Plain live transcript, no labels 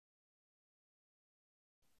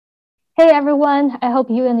Hey everyone, I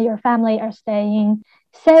hope you and your family are staying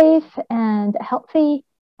safe and healthy.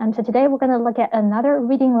 So today we're going to look at another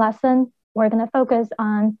reading lesson. We're going to focus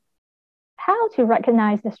on how to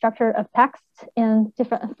recognize the structure of text in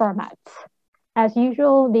different formats. As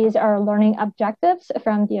usual, these are learning objectives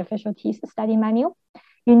from the official TEAS study manual.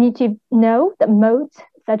 You need to know the modes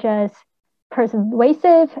such as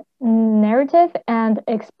persuasive, narrative, and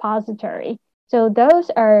expository. So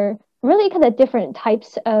those are really kind of different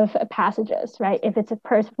types of passages, right? If it's a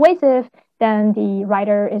persuasive, then the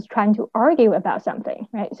writer is trying to argue about something,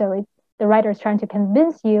 right? So the writer is trying to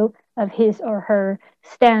convince you of his or her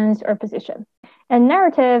stance or position. And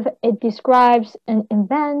narrative, it describes an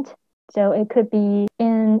event. So it could be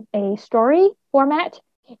in a story format.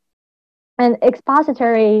 And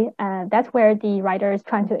expository, that's where the writer is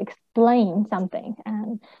trying to explain something,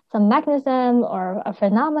 some mechanism or a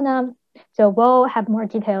phenomenon. So we'll have more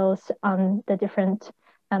details on the different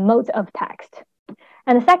modes of text.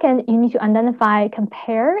 And the second, you need to identify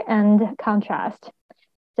compare and contrast.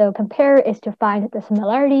 So compare is to find the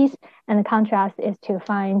similarities, and the contrast is to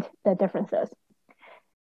find the differences.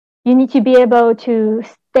 You need to be able to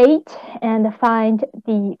state and find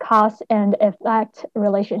the cause and effect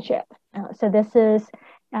relationship. So this is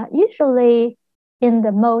usually in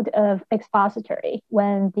the mode of expository.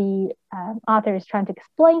 When the author is trying to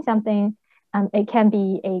explain something, it can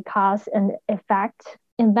be a cause and effect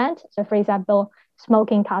event. So for example,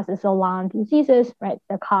 smoking causes lung diseases, right?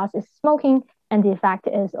 The cause is smoking and the effect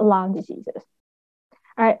is lung diseases.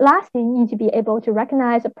 All right, lastly, you need to be able to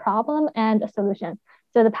recognize a problem and a solution.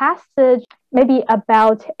 So the passage may be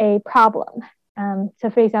about a problem.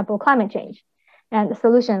 So for example, climate change, and the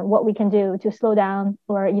solution, what we can do to slow down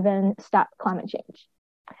or even stop climate change.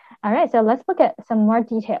 All right, so let's look at some more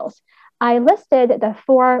details. I listed the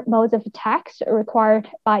 4 modes of text required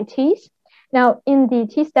by TEAS. Now, in the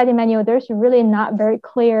TEAS study manual, there's really not very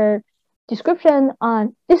clear description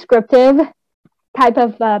on descriptive type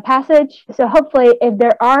of passage. So hopefully, if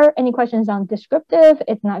there are any questions on descriptive,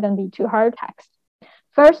 it's not going to be too hard text.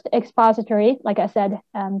 First, expository, like I said,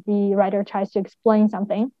 the writer tries to explain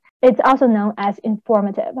something. It's also known as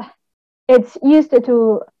informative. It's used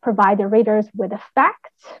to provide the readers with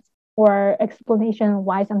facts or explanation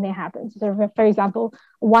why something happens. So for example,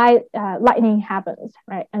 why lightning happens,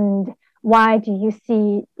 right? And why do you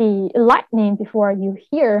see the lightning before you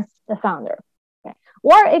hear the thunder? Okay.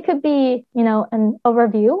 Or it could be, an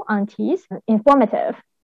overview on TEAS, informative.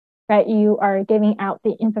 Right, you are giving out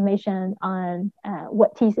the information on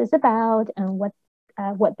what TEAS is about and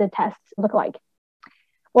what the tests look like.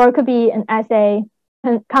 Or it could be an essay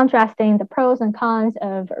contrasting the pros and cons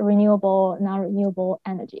of renewable, non-renewable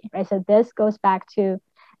energy, right? So this goes back to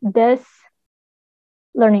this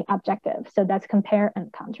learning objective. So that's compare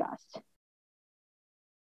and contrast.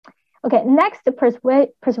 Okay, next,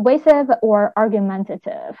 persuasive or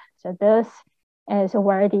argumentative. So this is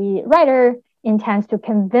where the writer intends to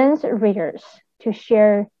convince readers to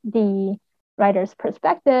share the writer's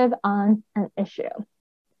perspective on an issue.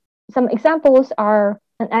 Some examples are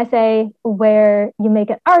an essay where you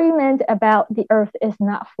make an argument about the earth is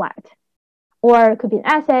not flat. Or it could be an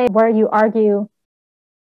essay where you argue,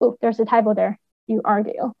 oh, there's a typo there, you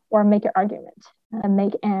argue or make an argument.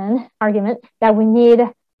 Make an argument that we need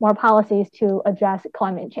more policies to address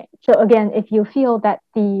climate change. So again, if you feel that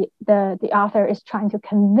the author is trying to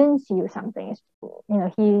convince you something,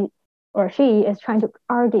 he or she is trying to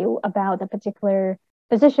argue about a particular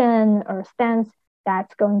position or stance,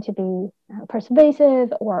 that's going to be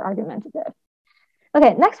persuasive or argumentative.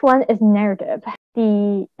 Okay, next one is narrative.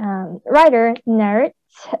 The writer narrates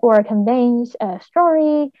or conveys a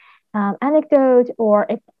story, anecdote, or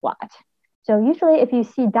a plot. So usually if you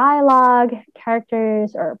see dialogue,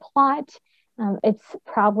 characters, or plot, it's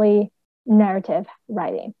probably narrative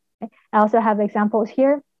writing. Okay. I also have examples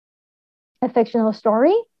here. A fictional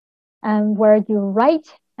story where you write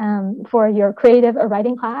for your creative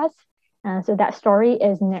writing class. So that story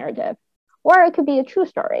is narrative. Or it could be a true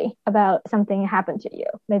story about something happened to you.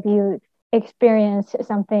 Maybe you experienced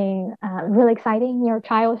something really exciting in your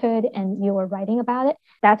childhood and you were writing about it.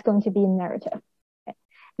 That's going to be narrative.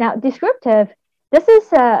 Now, descriptive, this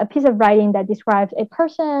is a piece of writing that describes a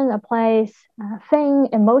person, a place, a thing,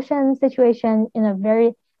 emotion, situation in a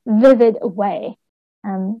very vivid way.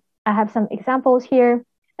 I have some examples here.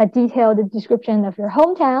 A detailed description of your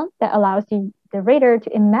hometown that allows the reader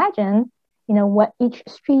to imagine, what each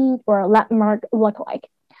street or landmark look like.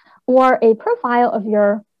 Or a profile of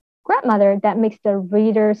your grandmother that makes the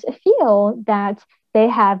readers feel that they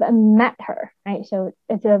have met her, right? So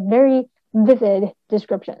it's a very vivid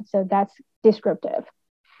description. So that's descriptive.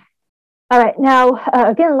 All right, now,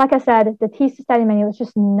 again, like I said, the TEAS study manual is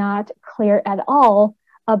just not clear at all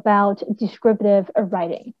about descriptive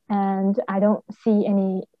writing. And I don't see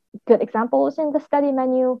any good examples in the study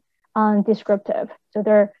manual on descriptive. So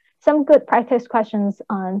there are some good practice questions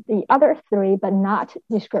on the other three, but not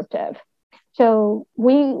descriptive. So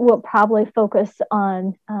we will probably focus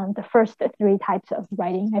on the first three types of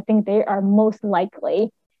writing. I think they are most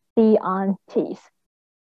likely be on TEAS.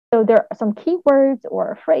 So there are some keywords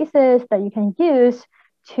or phrases that you can use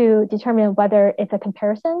to determine whether it's a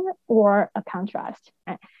comparison or a contrast.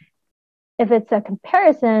 Right? If it's a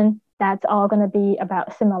comparison, that's all going to be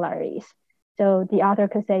about similarities. So the author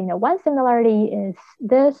could say, one similarity is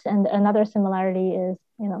this and another similarity is,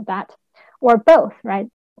 that, or both, right?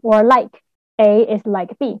 Or like A is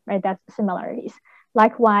like B, right? That's similarities.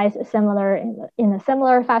 Likewise, similar in a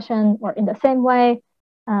similar fashion or in the same way,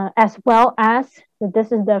 as well as, so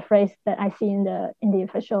this is the phrase that I see in the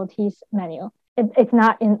official TEAS manual. It's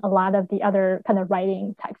not in a lot of the other kind of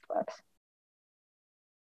writing textbooks.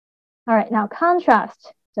 All right, now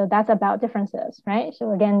contrast. So that's about differences, right?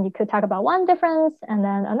 So again, you could talk about one difference and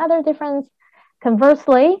then another difference.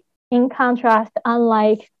 Conversely, in contrast,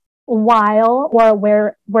 unlike while or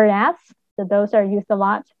whereas, so those are used a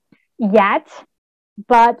lot, yet,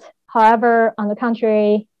 but, however, on the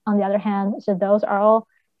contrary, on the other hand, so those are all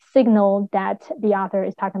signal that the author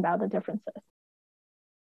is talking about the differences.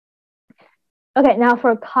 Okay, now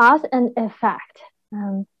for cause and effect.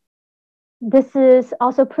 This is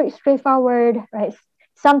also pretty straightforward, right?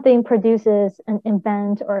 Something produces an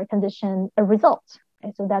event or a condition, a result.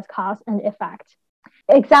 Okay? So that's cause and effect.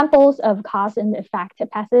 Examples of cause and effect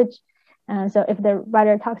passage. So if the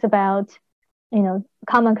writer talks about,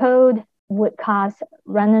 common cold would cause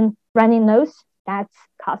running nose, that's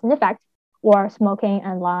cause and effect, or smoking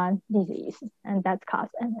and lung disease, and that's cause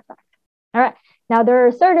and effect. All right, now there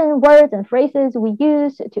are certain words and phrases we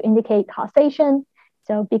use to indicate causation.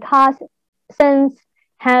 So because, since,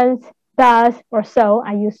 hence, thus, or so.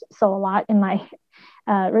 I use so a lot in my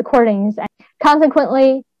recordings.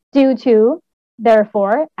 Consequently, due to,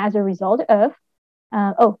 therefore, as a result of.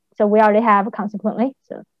 So we already have consequently,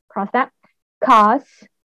 so cross that. Cause,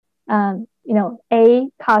 A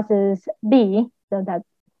causes B, so that's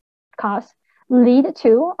cause. Lead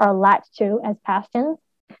to or led to as past tense.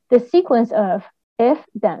 The sequence of if,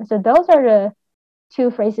 then. So those are the two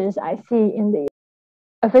phrases I see in the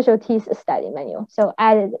official TEAS study manual. So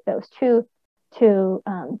added those two to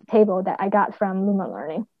the table that I got from Lumen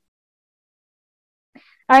Learning.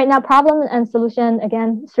 All right, now problem and solution,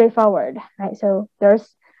 again, straightforward, right? So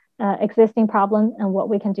there's existing problem and what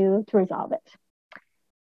we can do to resolve it.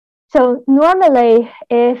 So normally,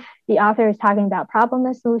 if the author is talking about problem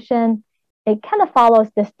and solution, it kind of follows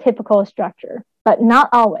this typical structure, but not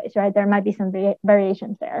always, right? There might be some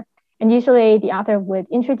variations there. And usually the author would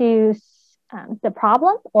introduce the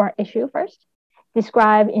problem or issue first,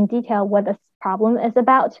 describe in detail what the problem is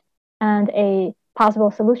about, and a possible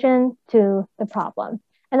solution to the problem.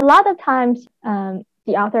 And a lot of times,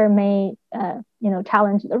 the author may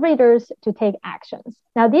challenge the readers to take actions.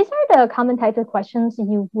 Now, these are the common types of questions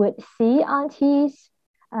you would see on TEAS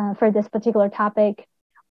for this particular topic.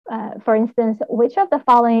 For instance, which of the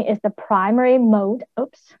following is the primary mode?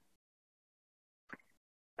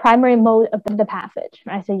 Primary mode of the passage,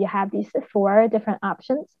 right? So you have these 4 different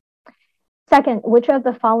options. Second, which of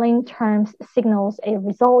the following terms signals a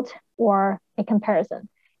result or a comparison?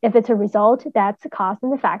 If it's a result, that's cause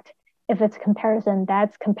and effect. If it's comparison,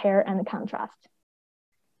 that's compare and contrast.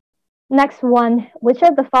 Next one, which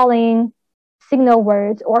of the following signal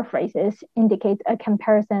words or phrases indicates a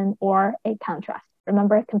comparison or a contrast?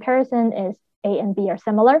 Remember, comparison is A and B are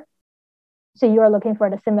similar. So you are looking for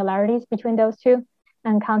the similarities between those two.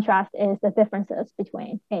 And contrast is the differences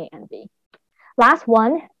between A and B. Last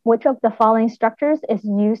one, which of the following structures is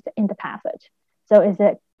used in the passage? So is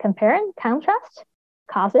it compare and contrast,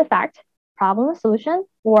 cause and effect, problem and solution,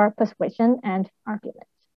 or persuasion and argument?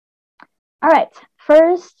 All right,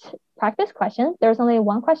 first practice question. There's only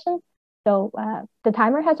one question. So the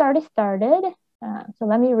timer has already started. So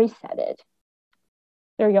let me reset it.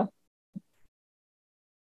 There we go.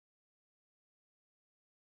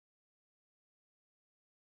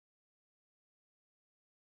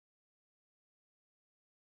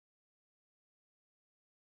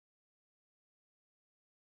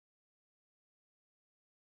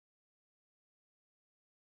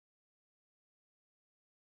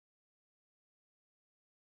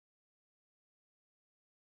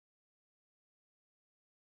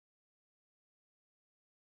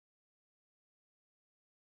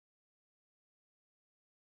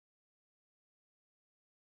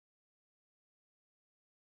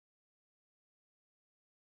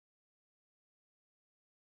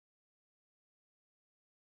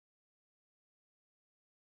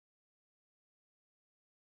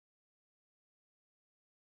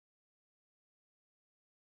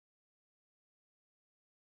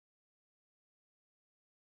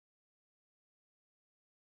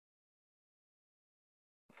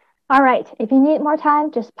 All right, if you need more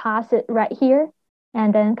time, just pause it right here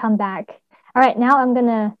and then come back. All right, now I'm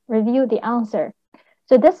gonna review the answer.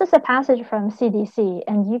 So this is a passage from CDC,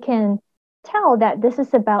 and you can tell that this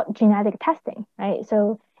is about genetic testing, right?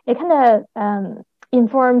 So it kind of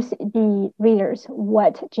informs the readers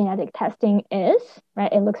what genetic testing is,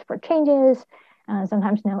 right? It looks for changes,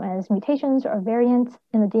 sometimes known as mutations or variants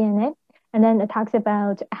in the DNA. And then it talks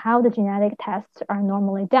about how the genetic tests are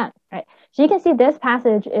normally done, right? So you can see this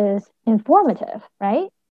passage is informative, right?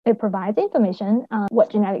 It provides information on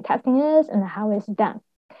what genetic testing is and how it's done.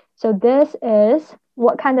 So this is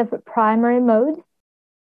what kind of primary mode?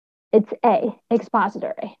 It's A,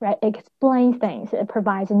 expository, right? It explains things. It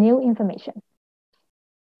provides new information.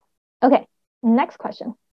 Okay, next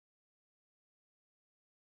question.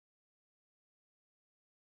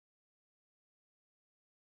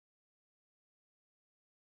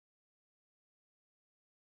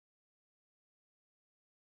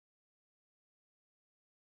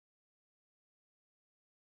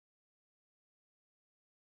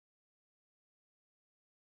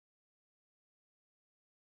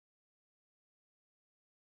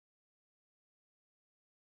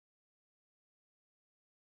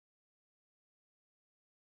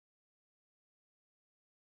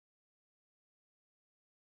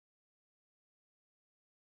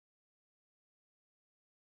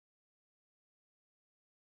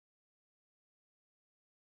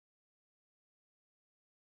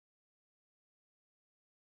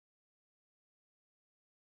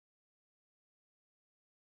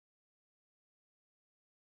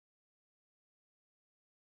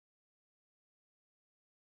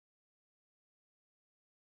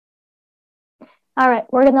 All right,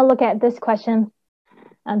 we're going to look at this question.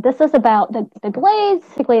 This is about the Glades,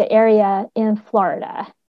 basically an area in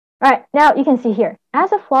Florida. All right, now you can see here,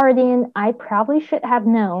 as a Floridian, I probably should have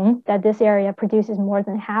known that this area produces more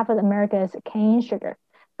than half of America's cane sugar,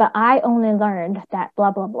 but I only learned that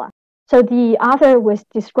blah, blah, blah. So the author was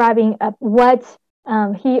describing what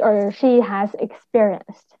he or she has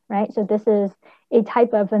experienced, right? So this is a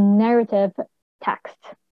type of a narrative text.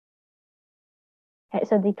 Okay,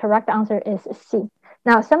 so the correct answer is C.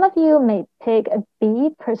 Now, some of you may pick a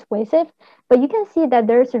B, persuasive, but you can see that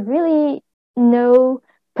there's really no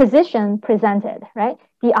position presented, right?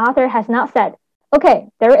 The author has not said, okay,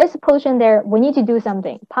 there is pollution there, we need to do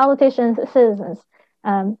something. Politicians, citizens,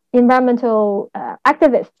 environmental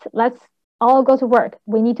activists, let's all go to work.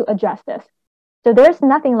 We need to address this. So there's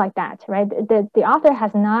nothing like that, right? The author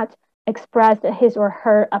has not expressed his or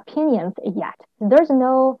her opinions yet. There's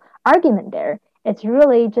no argument there. It's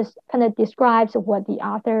really just kind of describes what the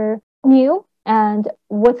author knew and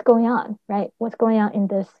what's going on, right? What's going on in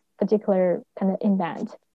this particular kind of event.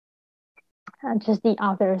 Just the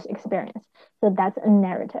author's experience. So that's a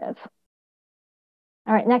narrative.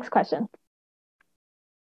 All right, next question.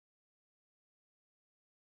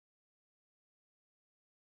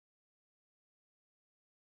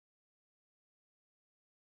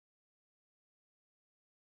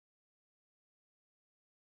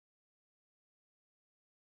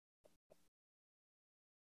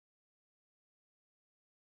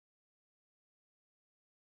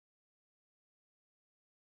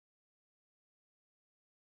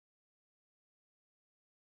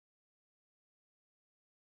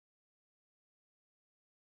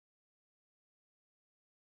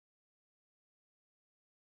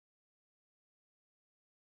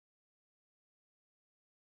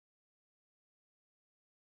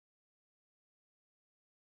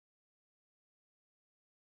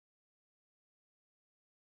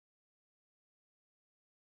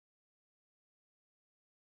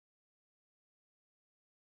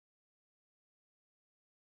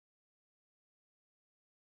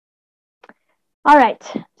 All right,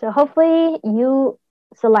 so hopefully you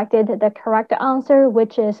selected the correct answer,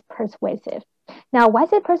 which is persuasive. Now, why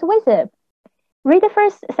is it persuasive? Read the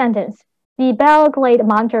first sentence. The Bell Glade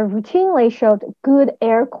monitor routinely showed good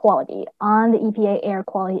air quality on the EPA Air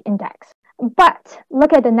Quality Index. But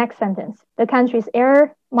look at the next sentence. The country's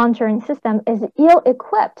air monitoring system is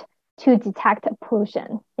ill-equipped to detect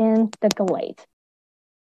pollution in the Glade.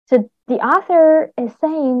 So the author is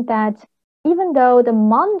saying that even though the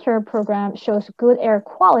monitor program shows good air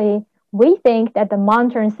quality, we think that the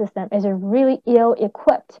monitoring system is really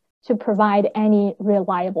ill-equipped to provide any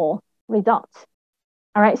reliable results.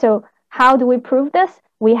 All right, so how do we prove this?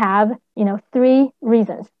 We have, 3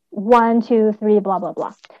 reasons. 1, 2, 3, blah, blah,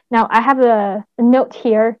 blah. Now, I have a note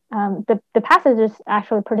here. The passage is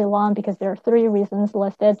actually pretty long because there are 3 reasons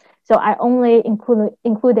listed. So I only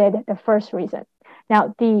included the first reason.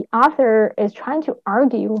 Now, the author is trying to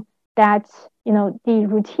argue that the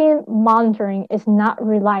routine monitoring is not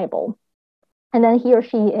reliable. And then he or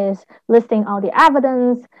she is listing all the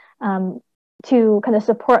evidence to kind of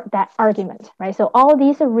support that argument, right? So all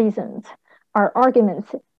these reasons are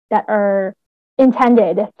arguments that are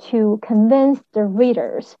intended to convince the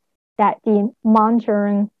readers that the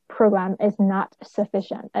monitoring program is not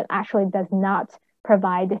sufficient. It actually does not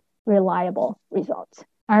provide reliable results.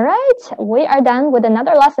 All right, we are done with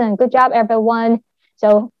another lesson. Good job, everyone.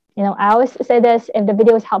 So, I always say this, if the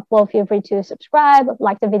video is helpful, feel free to subscribe,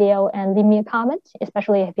 like the video, and leave me a comment,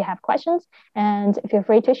 especially if you have questions. And feel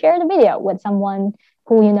free to share the video with someone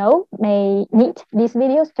who you know may need these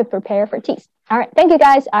videos to prepare for TEAS. All right, thank you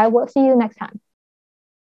guys. I will see you next time.